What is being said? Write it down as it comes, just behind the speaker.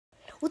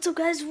What's up,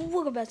 guys?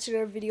 Welcome back to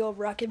another video. I'm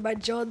rocking my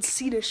John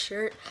Cena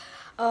shirt.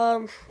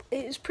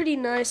 It's pretty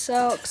nice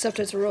out, except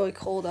it's really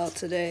cold out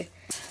today.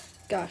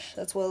 Gosh,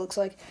 that's what it looks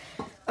like.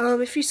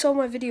 If you saw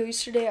my video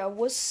yesterday, I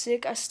was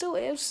sick. I still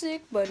am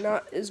sick, but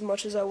not as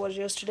much as I was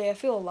yesterday. I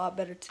feel a lot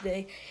better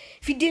today.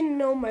 If you didn't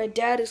know, my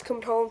dad is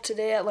coming home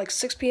today at like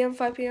 6 p.m.,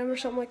 5 p.m. or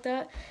something like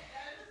that.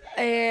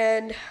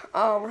 And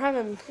we're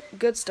having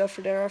good stuff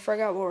for dinner. I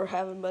forgot what we're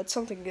having, but it's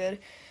something good.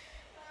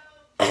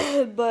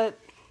 But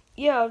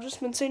yeah, I've just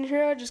been sitting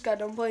here. I just got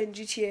done playing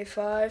GTA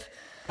 5.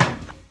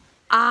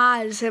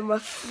 I just hit my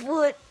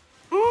foot.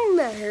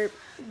 That hurt.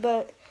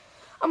 But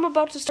I'm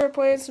about to start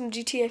playing some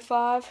GTA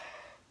 5.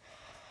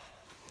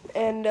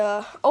 And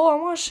I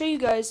want to show you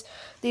guys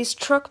these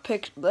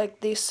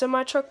these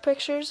semi-truck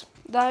pictures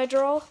that I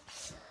draw.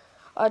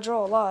 I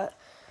draw a lot.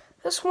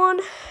 This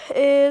one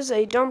is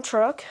a dump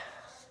truck.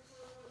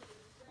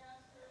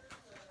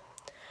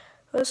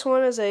 This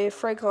one is a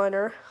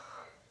Freightliner.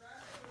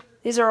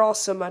 These are all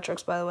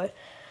semi-trucks, by the way.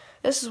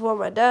 This is what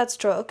my dad's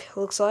truck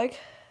looks like,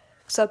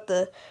 except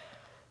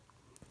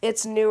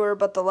it's newer,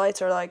 but the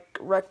lights are like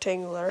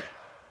rectangular.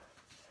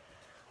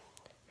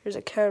 Here's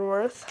a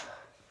Kenworth.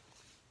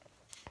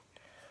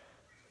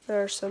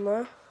 There's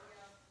some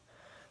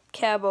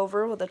cab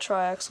over with a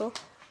triaxle.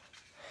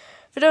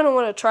 If you don't know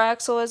what a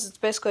triaxle is, it's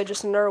basically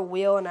just another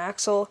wheel and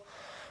axle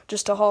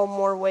just to haul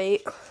more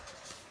weight.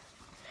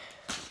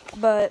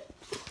 But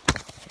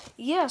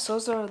yeah, so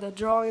those are the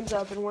drawings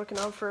I've been working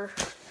on for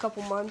a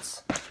couple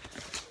months.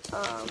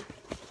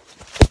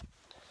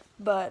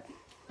 But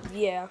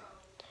yeah.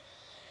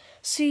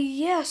 So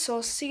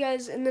I'll see you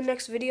guys in the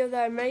next video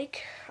that I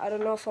make. I don't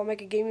know if I'll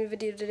make a gaming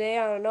video today.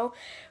 I don't know.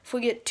 If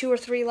we get 2 or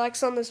 3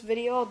 likes on this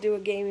video, I'll do a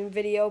gaming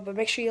video. But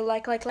make sure you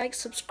like,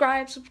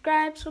 subscribe.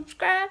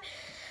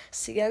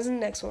 See you guys in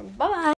the next one. Bye-bye.